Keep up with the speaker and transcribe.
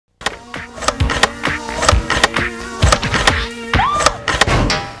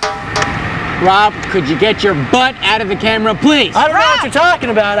Rob, could you get your butt out of the camera, please? I don't know what you're talking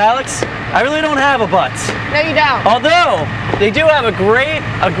about, Alex. I really don't have a butt. No, you don't. Although, they do have a great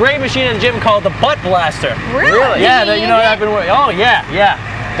machine at the gym called the Butt Blaster. Really? Yeah, you know I've been. Oh yeah, yeah.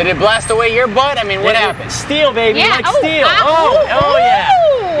 Did it blast away your butt? I mean, what happened? Steel, baby, Yeah. like steel. Oh yeah.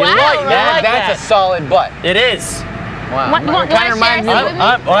 Wow. Like That's that. a solid butt. It is. Wow. Want to share some with me?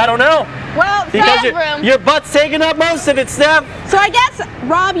 Well, I don't know. Well, Because room. your butt's taking up most of it, Steph. So I guess,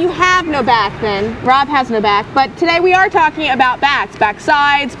 Rob, you have no back then. Rob has no back. But today we are talking about backs. Back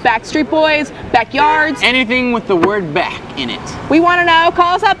sides, back street boys, backyards. Anything with the word back in it. We want to know.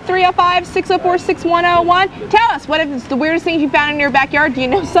 Call us up, 305-604-6101. Tell us, what is the weirdest things you found in your backyard? Do you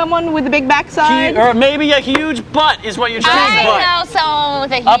know someone with a big backside? Or maybe a huge butt is what you're saying. I know someone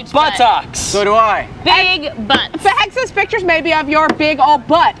with a A huge butt. buttocks. So do I. Big butt. Fax us pictures maybe of your big old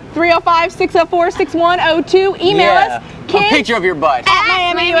butt. 305-604-6102. Email us. A picture of your butt.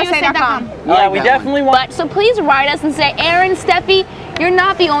 At MiamiUSA.com. Yeah, we definitely want. But so please write us and say, Aaron, Steffi, you're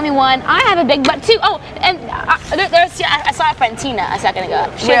not the only one. I have a big butt too. Oh, and I saw a friend Tina a second ago.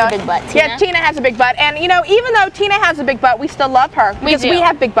 She has a big butt. Tina. Yeah, Tina has a big butt. And you know, even though Tina has a big butt, we still love her. Because we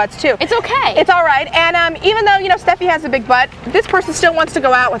have big butts too. It's okay. It's all right. And even though, you know, Steffi has a big butt, this person still wants to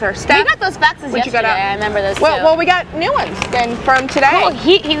go out with her. Steph, We got those faxes yesterday. I remember those too. well, we got new ones then from today. Oh,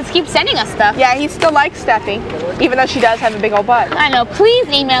 he keeps sending us stuff. Yeah, he still likes Steffi, even though she does have a big old butt. I know. Please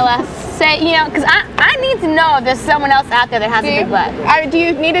email us. Say, you know, because I need to know if there's someone else out there that has a big butt. Do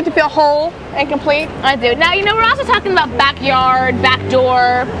you need it to feel whole and complete? I do. Now, you know, we're also talking about backyard, back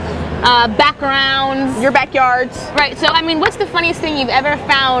door, backgrounds. Your backyards. Right. So, I mean, what's the funniest thing you've ever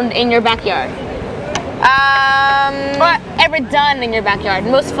found in your backyard? Or ever done in your backyard?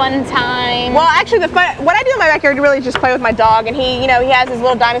 Most fun time? Well, actually, what I do in my backyard really is just play with my dog, and he has his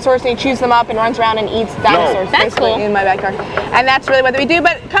little dinosaurs, and he chews them up and runs around and eats dinosaurs. That's basically cool. in my backyard, and that's really what we do.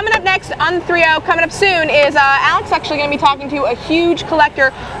 But coming up next on the 3-0, coming up soon is Alex actually going to be talking to a huge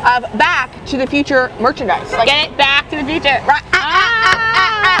collector of Back to the Future merchandise. Like, get it back to the future. Right.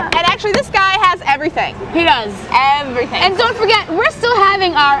 And actually, this guy has everything. He does. Everything. And don't forget, we're still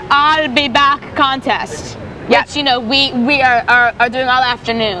having our I'll Be Back contest. Yep. Which, you know, we are doing all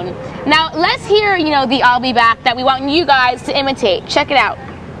afternoon. Now, let's hear, you know, the I'll Be Back that we want you guys to imitate. Check it out.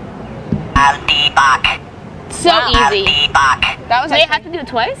 I'll be back. So I'll easy. be back. That was Do they actually, have to do it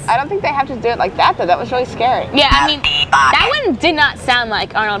twice? I don't think they have to do it like that, though. That was really scary. Yeah, I mean, I'll be back. that one did not sound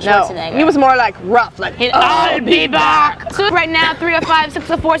like Arnold No, Schwarzenegger. he was more like rough, like, I'll be back. So right now,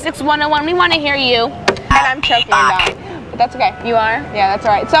 305-604-6101, we want to hear you. and I'm choking and dying. But that's okay. You are? Yeah, that's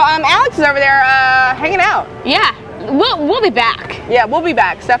all right. So Alex is over there hanging out. Yeah, we'll be back. Yeah, we'll be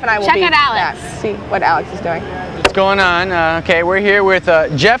back. Steph and I will Check be out Alex. back. See what Alex is doing. What's going on? Okay, we're here with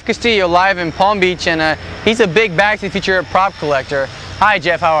Jeff Castillo live in Palm Beach, and he's a big Back to the Future prop collector. Hi,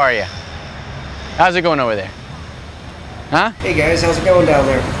 Jeff. How are you? How's it going over there? Huh? Hey guys, how's it going down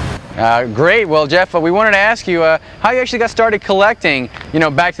there? Great. Well, Jeff, we wanted to ask you how you actually got started collecting, you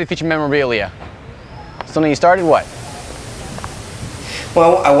know, Back to the Future memorabilia. Something you started what?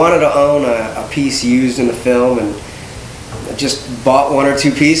 Well, I wanted to own a piece used in the film, and I just bought 1 or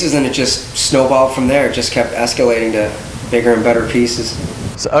 2 pieces, and it just snowballed from there. It just kept escalating to bigger and better pieces.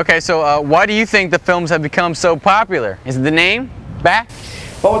 So why do you think the films have become so popular? Is it the name, Back?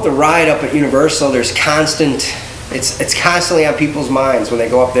 Well, with the ride up at Universal, there's constant. It's constantly on people's minds. When they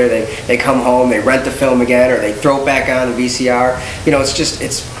go up there, they come home, they rent the film again, or they throw it back on the VCR. You know,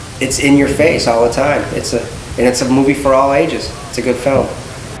 it's in your face all the time. It's a movie for all ages. It's a good film.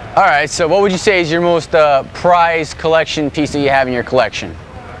 All right, so what would you say is your most prized collection piece that you have in your collection?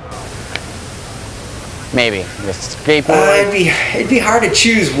 Maybe the skateboard. It'd be hard to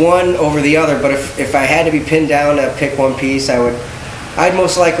choose one over the other, but if I had to be pinned down to pick one piece, I'd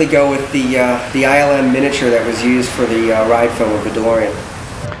most likely go with the ILM miniature that was used for the ride film of the DeLorean.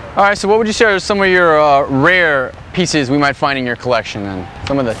 All right, so what would you say are some of your rare pieces we might find in your collection, and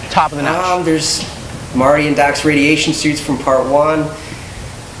some of the top of the notch? There's Marty and Doc's radiation suits from Part 1,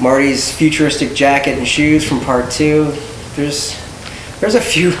 Marty's futuristic jacket and shoes from Part 2. There's a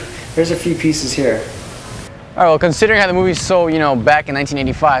few pieces here. All right, well, considering how the movie's so, you know, back in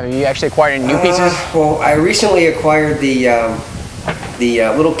 1985, have you actually acquired any new pieces? Well, I recently acquired the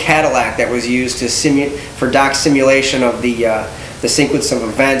little Cadillac that was used for Doc's simulation of the sequence of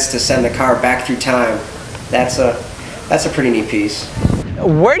events to send the car back through time. That's a pretty neat piece.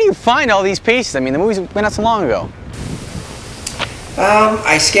 Where do you find all these pieces? I mean, the movie went out so long ago.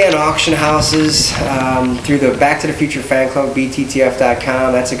 I scan auction houses through the Back to the Future fan club,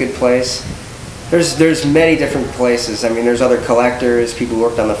 BTTF.com. That's a good place. There's many different places. I mean, there's other collectors, people who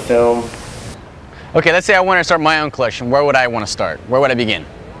worked on the film. Okay, let's say I want to start my own collection. Where would I want to start? Where would I begin?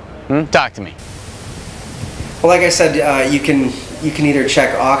 Talk to me. Well, like I said, you can either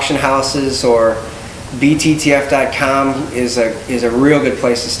check auction houses or BTTF.com is a real good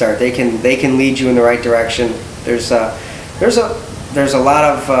place to start. They can lead you in the right direction. There's a lot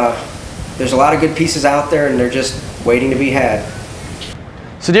of good pieces out there, and they're just waiting to be had.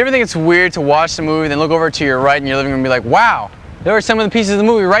 So do you ever think it's weird to watch the movie, then look over to your right in your living room and be like, wow, there are some of the pieces of the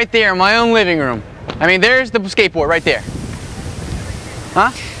movie right there in my own living room. I mean, there's the skateboard right there.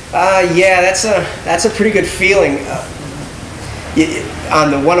 Huh? Yeah, that's a pretty good feeling. On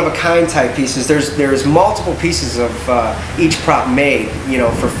the one-of-a-kind type pieces, there's multiple pieces of each prop made. You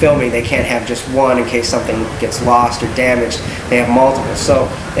know, for filming, they can't have just one in case something gets lost or damaged. They have multiple. So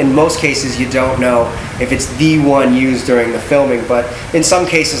in most cases, you don't know if it's the one used during the filming. But in some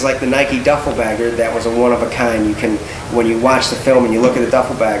cases, like the Nike duffel bag, that was a one-of-a-kind. You can, when you watch the film and you look at the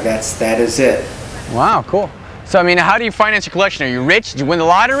duffel bag, that is it. Wow, cool. So I mean, how do you finance your collection? Are you rich? Did you win the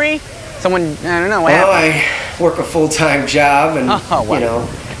lottery? Someone, I don't know. Well, I work a full-time job, and wow. you know,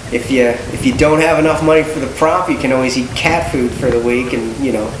 if you don't have enough money for the prop, you can always eat cat food for the week, and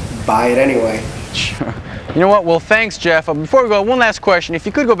you know, buy it anyway. Sure. You know what? Well, thanks, Jeff. Before we go, one last question. If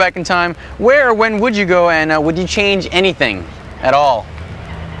you could go back in time, where or when would you go, and would you change anything at all?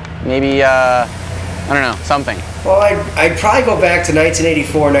 Maybe, I don't know, something. Well, I'd probably go back to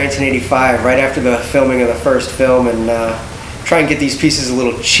 1984, 1985, right after the filming of the first film, and try and get these pieces a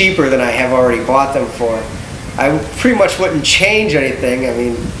little cheaper than I have already bought them for. I pretty much wouldn't change anything, I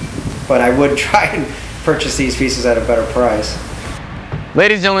mean, but I would try and purchase these pieces at a better price.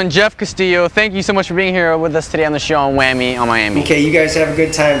 Ladies and gentlemen, Jeff Castillo, thank you so much for being here with us today on the show on Wami on Miami. Okay, you guys have a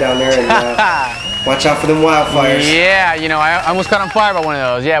good time down there, and watch out for them wildfires. Yeah, you know, I almost caught on fire by one of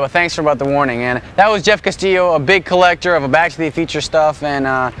those. Yeah, but thanks for about the warning. And that was Jeff Castillo, a big collector of Back to the Future stuff,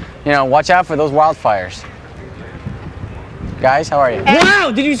 and you know, watch out for those wildfires. Guys, how are you?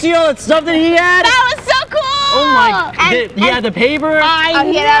 Wow, did you see all that stuff that he had? That was so cool! Oh my, he had the paper? I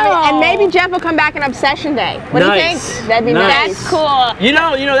know. And maybe Jeff will come back on Obsession Day. What do you think? That'd be nice. That's cool. You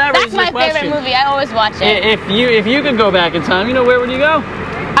know that That's raises my a question. favorite movie. I always watch it. If you could go back in time, you know, where would you go?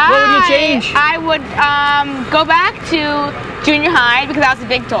 What would you change? I would go back to junior high because I was a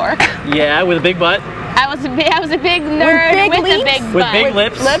big dork. Yeah, with a big butt. I was a big nerd with a big butt. With big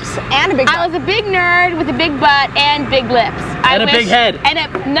lips. Lips and a big butt. I was a big nerd with a big butt and big lips. And a big head.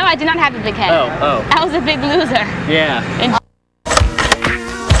 No, I did not have a big head. Oh. I was a big loser. Yeah.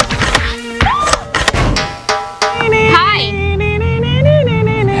 Hi.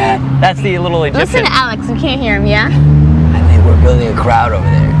 That's the little Egyptian. Listen to Alex. We can't hear him, yeah? I think we're building a crowd over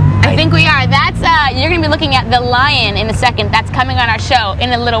there. I think we are. That's you're gonna be looking at the lion in a second. That's coming on our show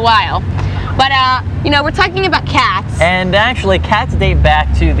in a little while. But you know, we're talking about cats. And actually, cats date back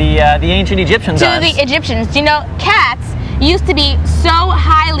to the ancient Egyptians. To the Egyptians. Do you know cats used to be so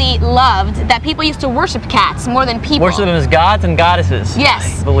highly loved that people used to worship cats more than people. Worship them as gods and goddesses.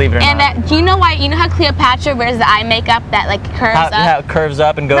 Yes. Believe it or not. And do you know why? You know how Cleopatra wears the eye makeup that like curves up? How it curves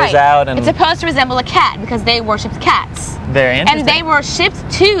up and goes right. out. And it's supposed to resemble a cat because they worshipped cats. Very interesting. And they were shipped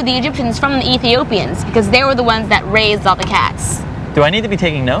to the Egyptians from the Ethiopians because they were the ones that raised all the cats. Do I need to be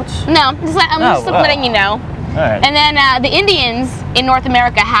taking notes? No, I'm just letting you know. All right. And then the Indians in North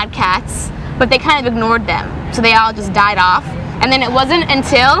America had cats, but they kind of ignored them, so they all just died off. And then it wasn't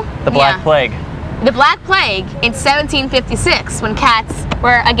until the Black Plague. The Black Plague in 1756, when cats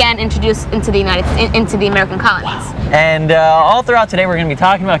were again introduced into the American colonies. Wow. And all throughout today, we're going to be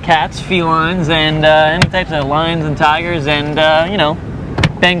talking about cats, felines, and any types of lions and tigers, and you know,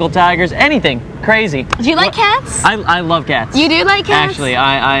 Bengal tigers, anything crazy. Do you like cats? I love cats. You do like cats? Actually,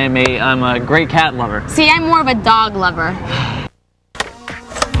 I'm a great cat lover. See, I'm more of a dog lover.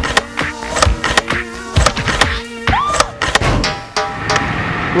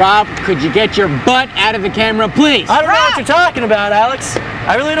 Rob, could you get your butt out of the camera, please? I don't know what you're talking about, Alex.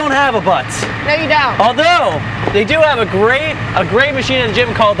 I really don't have a butt. No, you don't. Although they do have a great machine at the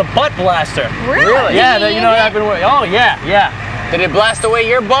gym called the Butt Blaster. Really? Yeah, you know I've been. Oh yeah. Did it blast away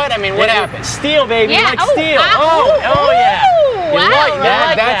your butt? I mean, what happened? Steel, baby. Yeah. You like steel. Oh, Yeah. Wow. You like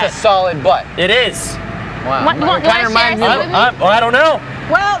That's that. a solid butt. It is. Wow. What, Kind of reminds me of I don't know.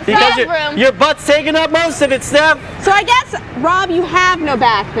 Well, Because room. your butt's taking up most of it, Steph. so I guess, Rob, you have no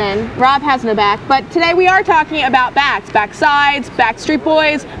back then. Rob has no back. But today we are talking about backs. Back sides, back street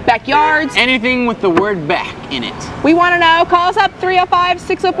boys, backyards. anything with the word back in it. We want to know. Call us up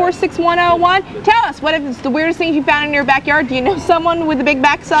 305-604-6101. Tell us, what is the weirdest things you found in your backyard? Do you know someone with a big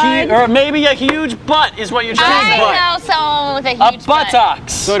backside? Or maybe a huge butt is what you're trying to I know someone with a A huge butt.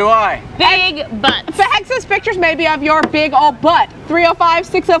 buttocks. So do I. Big butt. Fax us pictures maybe of your big old butt.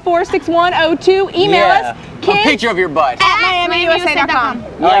 305-604-6102. Email us kids A picture of your butt. at MiamiUSA.com.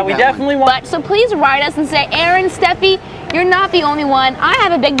 Yeah, we definitely want. But so please write us and say, Aaron, Steffi, you're not the only one. I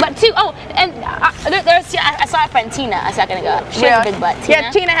have a big butt too. Oh, and I saw a friend Tina a second ago. She has a big butt. Tina?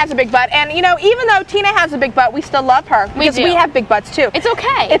 Yeah, Tina has a big butt, and you know, even though Tina has a big butt, we still love her because we have big butts too. It's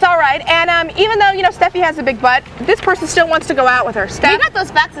okay. It's all right, and even though you know Steffi has a big butt, this person still wants to go out with her. Steph, we got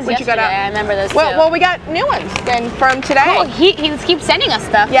those faxes yesterday. I remember those too. Well, we got new ones then from today. Cool. He keeps sending us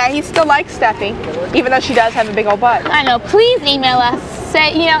stuff. Yeah, he still likes Steffi, even though she does have a big old butt. I know. Please email us.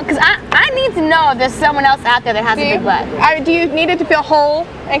 Say, you know, because I need to know if there's someone else out there that has a big butt. Do you need it to feel whole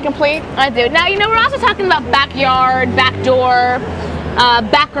and complete? I do. Now, you know, we're also talking about backyard, back door,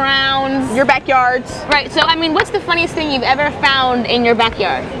 backgrounds. Your backyards. Right. So, I mean, what's the funniest thing you've ever found in your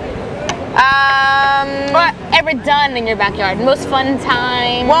backyard? Or ever done in your backyard? Most fun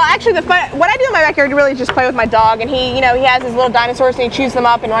time? Well, actually, what I do in my backyard really is just play with my dog, and he has his little dinosaurs, and he chews them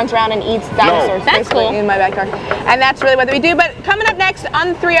up and runs around and eats dinosaurs. That's cool. In my backyard, and that's really what we do. But coming up next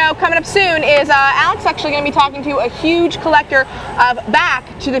on 3-0, coming up soon, is Alex actually going to be talking to a huge collector of Back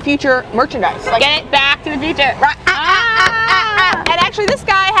to the Future merchandise. Like, get it? Back to the Future. Right. And actually, this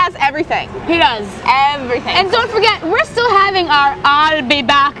guy has everything. He does. Everything. And don't forget, we're still having our I'll Be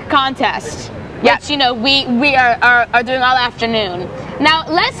Back contest. Which, you know, we are doing all afternoon. Now,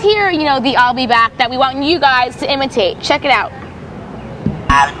 let's hear, you know, the I'll Be Back that we want you guys to imitate. Check it out.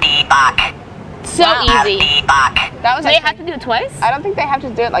 I'll be back. So I'll easy. be back. That was. Do they have to do it twice? I don't think they have to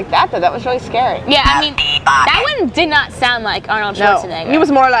do it like that, though. That was really scary. Yeah, I mean, I'll be back. that one did not sound like Arnold No, Schwarzenegger. he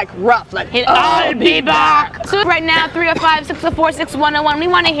was more like rough, like, I'll be back. So right now, 305-604-6101, we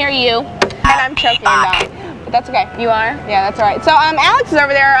want to hear you. And I'm choking him down. But that's okay. You are? Yeah, that's all right. So Alex is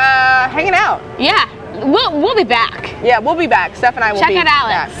over there hanging out. Yeah, we'll be back. Yeah, we'll be back. Steph and I will Check be out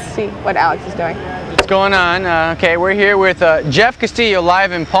Alex. back. See what Alex is doing. What's going on? Okay, we're here with Jeff Castillo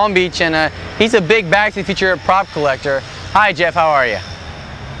live in Palm Beach, and he's a big Back to the Future prop collector. Hi, Jeff. How are you?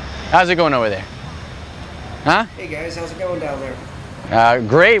 How's it going over there? Huh? Hey guys, how's it going down there?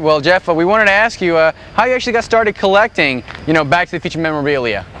 Great. Well, Jeff, we wanted to ask you how you actually got started collecting, you know, Back to the Future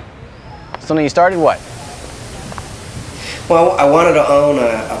memorabilia. Something you started what? Well, I wanted to own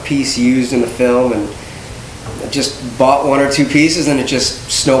a piece used in the film, and I just bought one or two pieces, and it just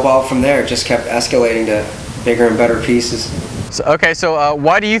snowballed from there. It just kept escalating to bigger and better pieces. So,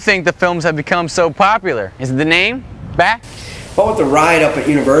 why do you think the films have become so popular? Is it the name, Back? Well, with the ride up at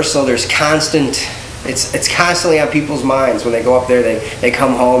Universal, there's constant. It's constantly on people's minds when they go up there. They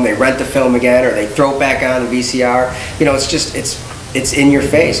come home, they rent the film again, or they throw it back on the VCR. You know, it's just it's in your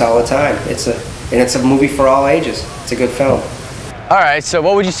face all the time. It's a movie for all ages. It's a good film. All right. So,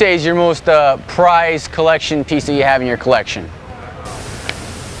 what would you say is your most prized collection piece that you have in your collection?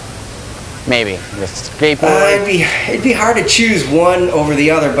 Maybe the skateboard. It'd be hard to choose one over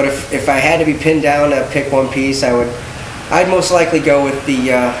the other, but if I had to be pinned down to pick one piece, I'd most likely go with the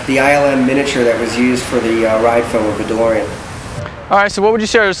ILM miniature that was used for the ride film of the DeLorean. All right. So, what would you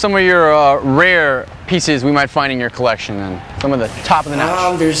say are some of your rare pieces we might find in your collection, and some of the top of the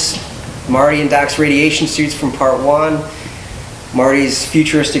notch? There's Marty and Doc's radiation suits from Part 1. Marty's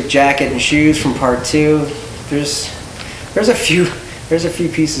futuristic jacket and shoes from Part 2. There's a few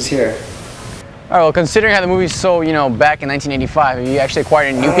pieces here. All right, well, considering how the movie's so, you know, back in 1985, have you actually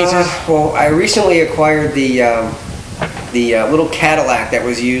acquired any new pieces? Well, I recently acquired the little Cadillac that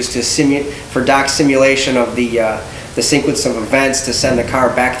was used to for Doc's simulation of the sequence of events to send the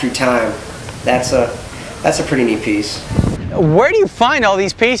car back through time. That's a pretty neat piece. Where do you find all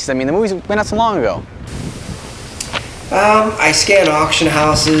these pieces? I mean, the movie went out so long ago. I scan auction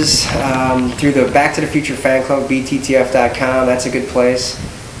houses through the Back to the Future fan club, BTTF.com. That's a good place.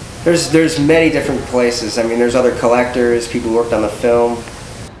 There's many different places. I mean, there's other collectors, people who worked on the film.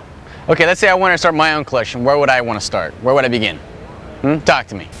 Okay, let's say I want to start my own collection. Where would I want to start? Where would I begin? Talk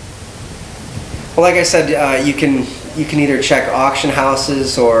to me. Well, like I said, you can either check auction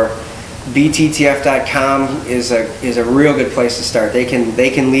houses, or BTTF.com is a real good place to start. They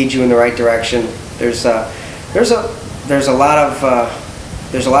can lead you in the right direction. There's a lot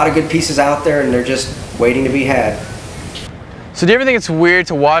of good pieces out there, and they're just waiting to be had. So do you ever think it's weird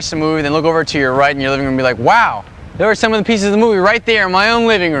to watch the movie, then look over to your right in your living room and be like, wow, there are some of the pieces of the movie right there in my own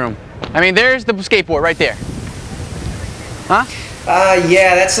living room. I mean, there's the skateboard right there. Huh?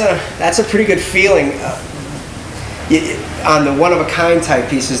 Yeah, that's a pretty good feeling. On the one-of-a-kind type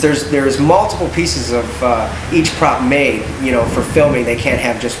pieces, there's multiple pieces of each prop made. You know, for filming, they can't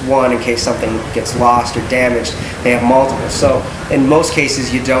have just one in case something gets lost or damaged. They have multiple. So in most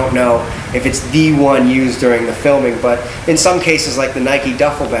cases, you don't know if it's the one used during the filming. But in some cases, like the Nike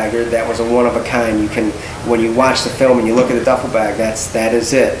duffel bag, that was a one-of-a-kind. You can, when you watch the film and you look at the duffel bag, that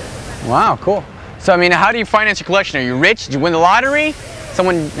is it. Wow, cool. So I mean, how do you finance your collection? Are you rich? Did you win the lottery?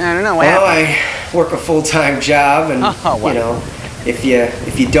 Someone, I don't know. What Well, happened? I work a full-time job, and Oh, wow. you know, if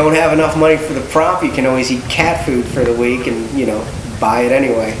you don't have enough money for the prop, you can always eat cat food for the week, and you know, buy it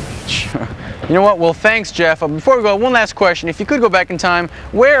anyway. Sure. You know what? Well, thanks, Jeff. Before we go, one last question. If you could go back in time,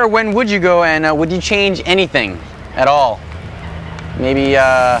 where or when would you go, and would you change anything at all? Maybe,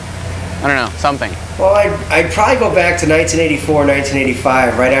 I don't know, something. Well, I'd probably go back to 1984,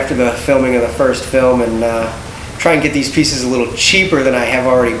 1985, right after the filming of the first film, and try and get these pieces a little cheaper than I have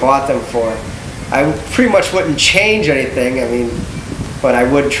already bought them for. I pretty much wouldn't change anything, I mean, but I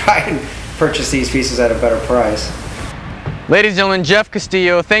would try and purchase these pieces at a better price. Ladies and gentlemen, Jeff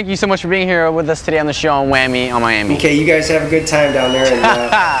Castillo, thank you so much for being here with us today on the show on Wami on Miami. Okay, you guys have a good time down there, and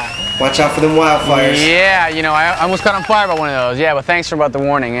watch out for them wildfires. Yeah, you know, I almost caught on fire by one of those. Yeah, but thanks for about the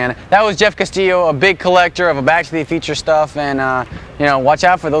warning. And that was Jeff Castillo, a big collector of a Back to the Future stuff, and you know, watch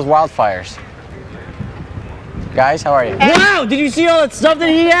out for those wildfires. Guys, how are you? Wow, did you see all that stuff that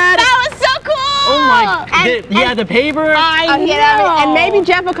he had? That was so cool! Oh my, yeah, the paper. I know. And maybe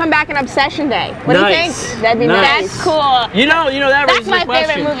Jeff will come back on Obsession Day. What do you Nice. think? That'd be nice. That's cool. You know that That's raises my a question.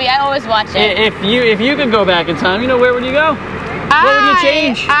 favorite movie. I always watch it. If you could go back in time, you know, where would you go? What would you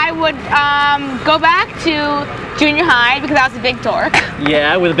change? I would go back to junior high because I was a big dork.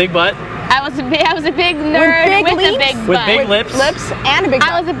 Yeah, with a big butt. I was a big nerd big with a leaps? big With butt. big lips. Lips and a big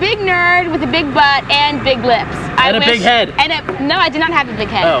I was a big nerd with a big butt and big lips. And a big head. No, I did not have a big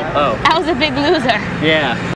head. Oh. I was a big loser. Yeah.